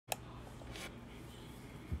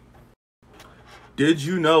Did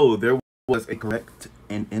you know there was a correct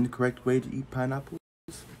and incorrect way to eat pineapples?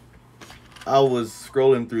 I was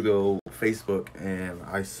scrolling through the old Facebook and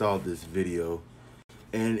I saw this video,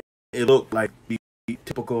 and it looked like the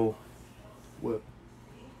typical. What?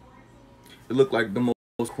 It looked like the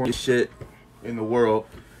most corny shit in the world.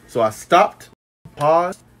 So I stopped,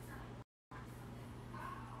 paused,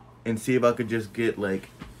 and see if I could just get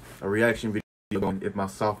like a reaction video going, if my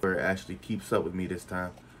software actually keeps up with me this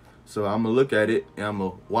time. So I'm gonna look at it and I'm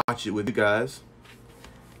gonna watch it with you guys.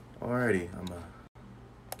 Alrighty, I'm gonna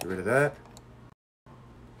get rid of that.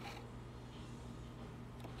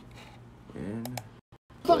 And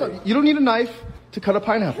you don't need a knife to cut a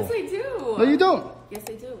pineapple. Yes, I do. No, you don't. Yes,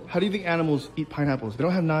 I do. How do you think animals eat pineapples? They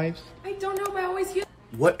don't have knives. I don't know, but I always use.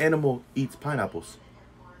 what animal eats pineapples?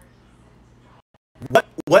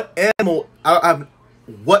 What animal?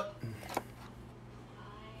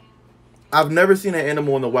 I've never seen an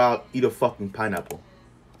animal in the wild eat a fucking pineapple.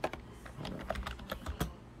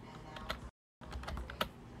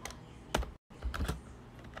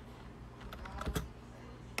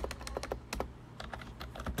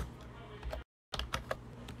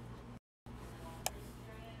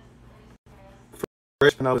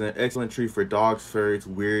 Fresh pineapple is an excellent treat for dogs, furries,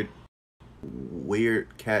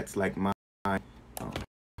 weird cats like mine.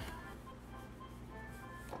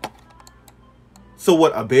 So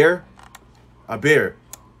what? A bear? A bear.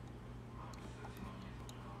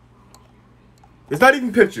 It's not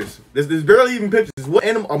even pictures. There's barely even pictures. What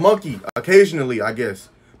animal? A monkey, occasionally, I guess.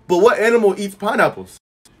 But what animal eats pineapples?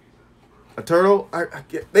 A turtle?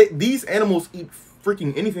 These animals eat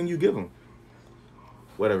freaking anything you give them.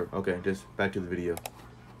 Whatever. Okay, just back to the video.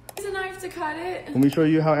 Use a knife to cut it. Let me show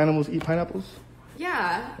you how animals eat pineapples.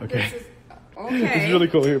 Yeah. Okay. Okay. This is really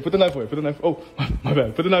cool. Here, put the knife away. Put the knife. Oh, my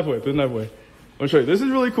bad. Put the knife away. Put the knife away. Let me show you. This is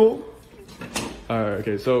really cool. Alright,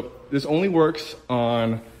 okay, so this only works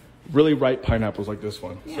on really ripe pineapples like this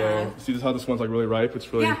one. Yeah. So see this how this one's like really ripe?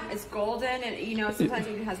 It's really it's golden, and you know sometimes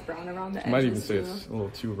it even has brown around the edges. You might even say it's a little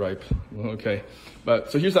too ripe. Okay,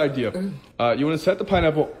 but so here's the idea. You want to set the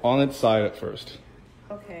pineapple on its side at first.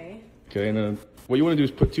 Okay. Okay, and then what you want to do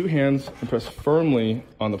is put two hands and press firmly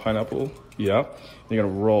on the pineapple. Yeah. And you're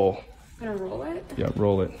gonna roll. I'm gonna roll it. Yeah,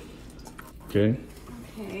 roll it. Okay.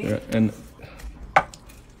 Okay. Yeah, and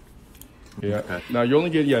yeah. Okay. Now you only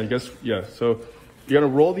get So you're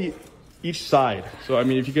gonna roll each side. So I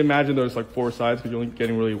mean, if you can imagine, there's like 4 sides, because you're only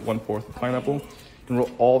getting really 1/4 of the pineapple. You can roll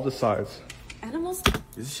all the sides. Animals.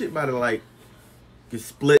 This shit about to like get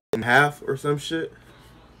split in half or some shit.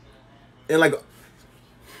 And like,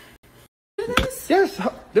 yes,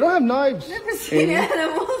 they don't have knives. I've never seen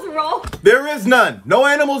animals roll. there is none. No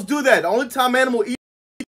animals do that. The only time animal eats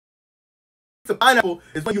a pineapple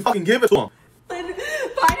is when you fucking give it to them.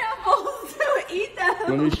 Pineapples to eat them.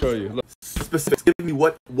 Let me show you. Look. Specifics. Give me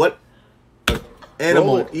what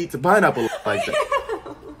animal eats a pineapple like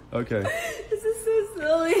that. Okay. This is so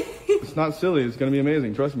silly. It's not silly. It's gonna be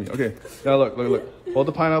amazing. Trust me. Okay. Now look. Hold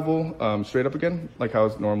the pineapple straight up again, like how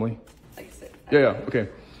it's normally. Like so, Yeah. Okay.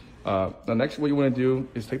 The next, what you want to do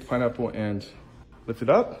is take the pineapple and lift it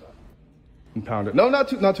up and pound it. No, not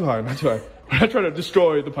too hard. Not too hard. We're not trying to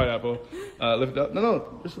destroy the pineapple. Lift it up.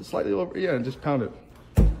 No, just slightly over. Yeah, and just pound it.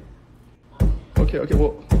 Okay.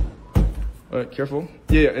 Well. All right. Careful.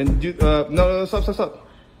 Yeah. And do. No. Stop. Hold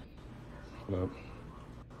up.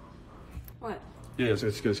 What? Yeah,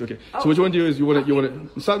 it's good. Okay. Oh. So what you want to do is you want to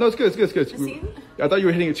stop. No, it's good. I thought you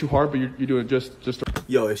were hitting it too hard, but you're doing it just.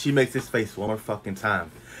 Yo, if she makes this face one more fucking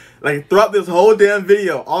time, like throughout this whole damn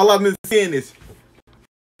video, all I've been seeing is.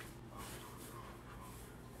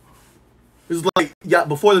 It's like, yeah,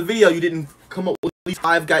 before the video, you didn't come up with at least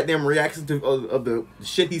 5 goddamn reactions of the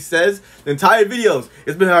shit he says. The entire videos,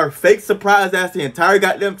 it's been her fake surprise ass the entire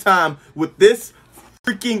goddamn time with this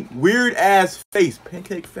freaking weird ass face.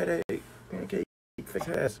 Pancake fat egg. Pancake fat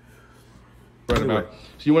ass. Right about.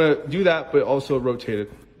 So you want to do that, but also rotate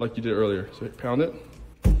it like you did earlier. So pound it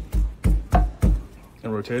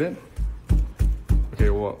and rotate it. Okay,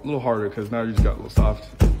 well, a little harder because now you just got a little soft.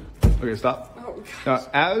 Okay, stop. Oh, now,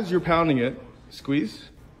 as you're pounding it, squeeze.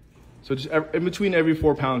 So just in between every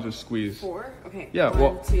 4 pounds, just squeeze. 4? Okay. Yeah.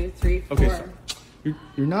 1, 2, 3, 4. Okay. So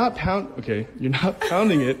you're not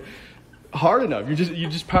pounding it hard enough. You're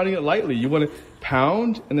just pounding it lightly. You want to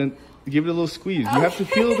pound and then give it a little squeeze. You have to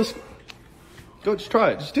feel this. Go, just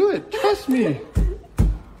try it. Just do it. Trust me.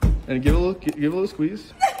 And give a little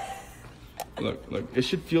squeeze. Look. It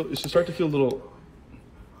should start to feel a little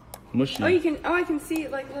mushy. Oh, I can see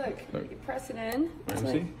it. Look. You press it in. Right,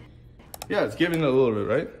 see? Yeah, it's giving it a little bit,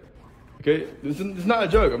 right? Okay, this is not a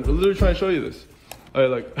joke. I'm literally trying to show you this. All right,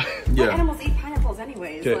 look. Yeah. What animals eat pineapples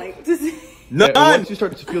anyways? Okay. Like, just... None. And once you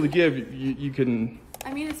start to feel the give, you can.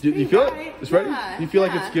 I mean, it's Do pretty you feel right. it? It's ready? Yeah, Do you feel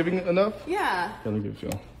like yeah. it's giving enough? Yeah. Let me give it a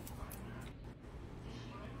feel.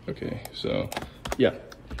 Okay, so yeah,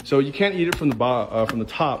 so you can't eat it from the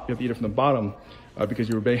top. You have to eat it from the bottom because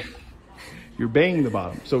you're banging the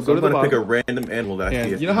bottom. So go I'm to the gonna bottom. pick a random animal that I see.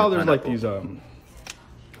 And as you know how there's like pineapple. these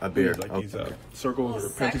a bear, like these okay. circles or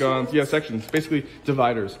Sections? pentagons? Yeah, sections. Basically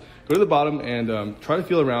dividers. Go to the bottom and try to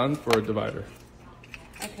feel around for a divider.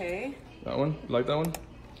 Okay. That one, you like that one?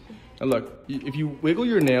 And look, if you wiggle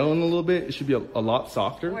your nail in a little bit, it should be a lot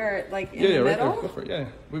softer. Where, like, in Yeah, the right middle? there. Go for it. Yeah,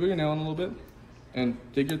 wiggle your nail in a little bit, and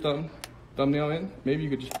dig your thumbnail in. Maybe you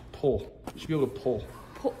could just pull. You should be able to pull.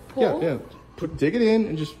 Pull? Yeah. Dig it in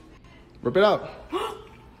and just rip it out.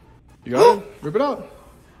 You got it? Rip it out.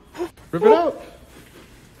 Rip it out.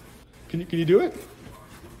 Can you do it?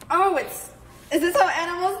 Oh, is this how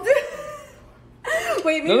animals do?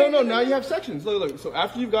 Wait, maybe. No. Now you have sections. Look. So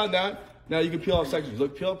after you've got that, now you can peel off sections.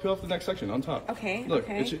 Look, peel off the next section on top. Okay. Look,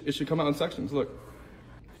 okay. it should come out in sections. Look.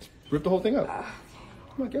 Rip the whole thing out.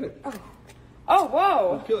 Come on, get it. Oh,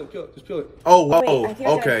 whoa. Peel it. Just peel it. Oh, Wait, whoa. I think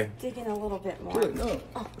I Okay. gotta dig in a little bit more. Peel it. No.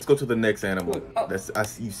 Let's go to the next animal. Oh.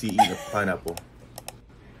 You see eating a pineapple.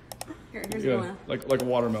 Here's Yeah, one. like a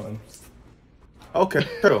watermelon. Okay,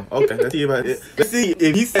 turtle. Okay, let's see about it. Let's see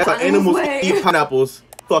if he says how animals Wait. eat pineapples.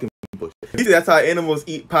 Fucking bullshit. If he says that's how animals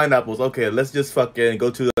eat pineapples. Okay, let's just fucking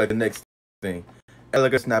go to like the next thing.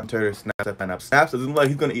 Elegant snap turtle snaps at pineapple. Snaps doesn't look like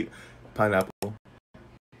he's gonna eat pineapple.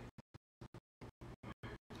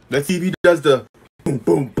 Let's see if he does the boom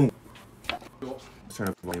boom boom. Let's turn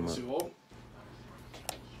up the volume up.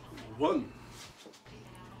 1,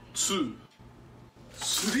 2,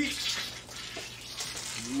 3.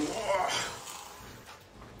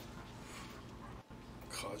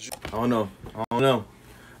 I don't know.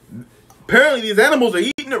 Apparently these animals are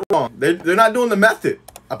eating it wrong. They're not doing the method.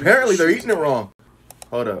 Apparently they're eating it wrong.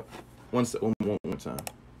 Hold up. One time.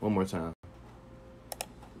 One more time.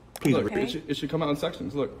 Please. Look, Okay. it should come out in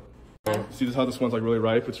sections. Look. See this how this one's like really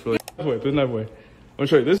ripe? It's really put the knife away. I'm gonna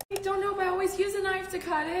show you this. I don't know, but I always use a knife to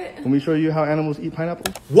cut it. Let me show you how animals eat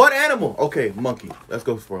pineapples. What animal? Okay, monkey. Let's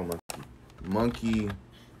go for a monkey.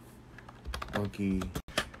 Monkey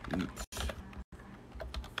eats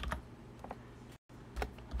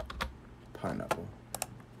pineapple.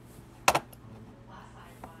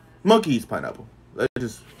 Monkey eats pineapple.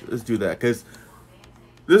 Let's do that, cause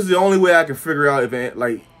this is the only way I can figure out if it,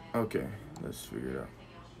 like, okay, let's figure it out.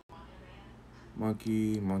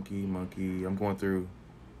 Monkey. I'm going through.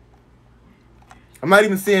 I'm not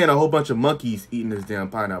even seeing a whole bunch of monkeys eating this damn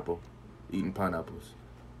pineapple. Eating pineapples.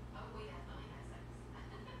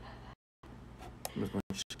 I'm just going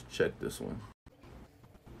to check this one.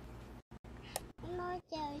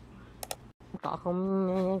 Có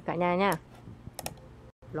không cả nhà nha.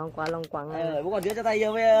 Lon qua lon quăng. Bố còn đưa cho tay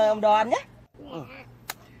vô với ông Đoan nhé.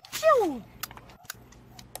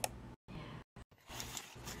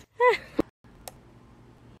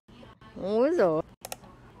 Ôi giời.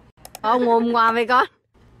 Ông ngồm ngoàm vậy con.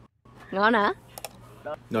 Ngon hả?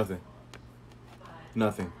 Nothing.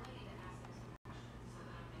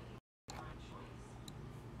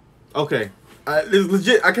 Okay. It's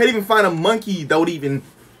legit. I can't even find a monkey that would even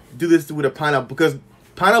do this with a pineapple because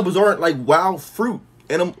pineapples aren't like wild fruit.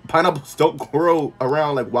 And pineapples don't grow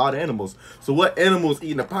around like wild animals. So what animal is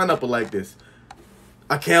eating a pineapple like this?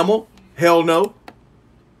 A camel? Hell no.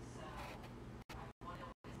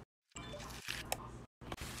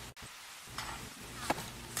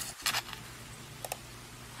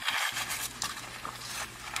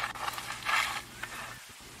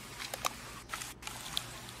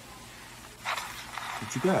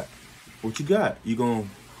 What you got? What you got? You gonna...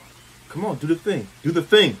 Come on, do the thing. Do the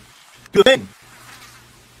thing. Do the thing.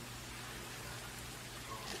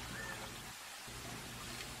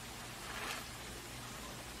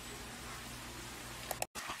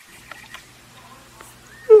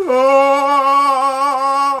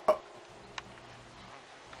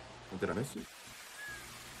 Did I miss it?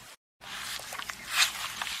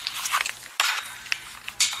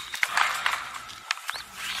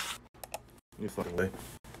 You fucking way.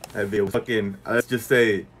 That video was fucking, let's just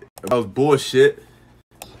say, that was bullshit.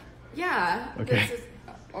 Yeah. Okay. This is,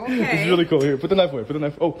 okay. This is really cool. Here, put the knife away. Put the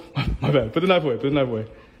knife. Oh, my bad. Put the knife away. Put the knife away. I'm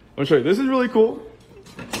gonna show you. This is really cool.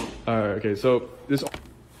 All right. Okay. So this.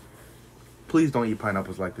 Please don't eat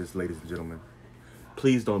pineapples like this, ladies and gentlemen.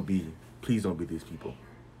 Please don't be these people.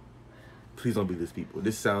 Please don't be these people.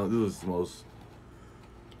 This was the most...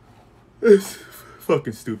 It's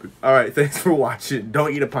fucking stupid. All right, thanks for watching.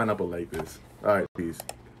 Don't eat a pineapple like this. All right, peace.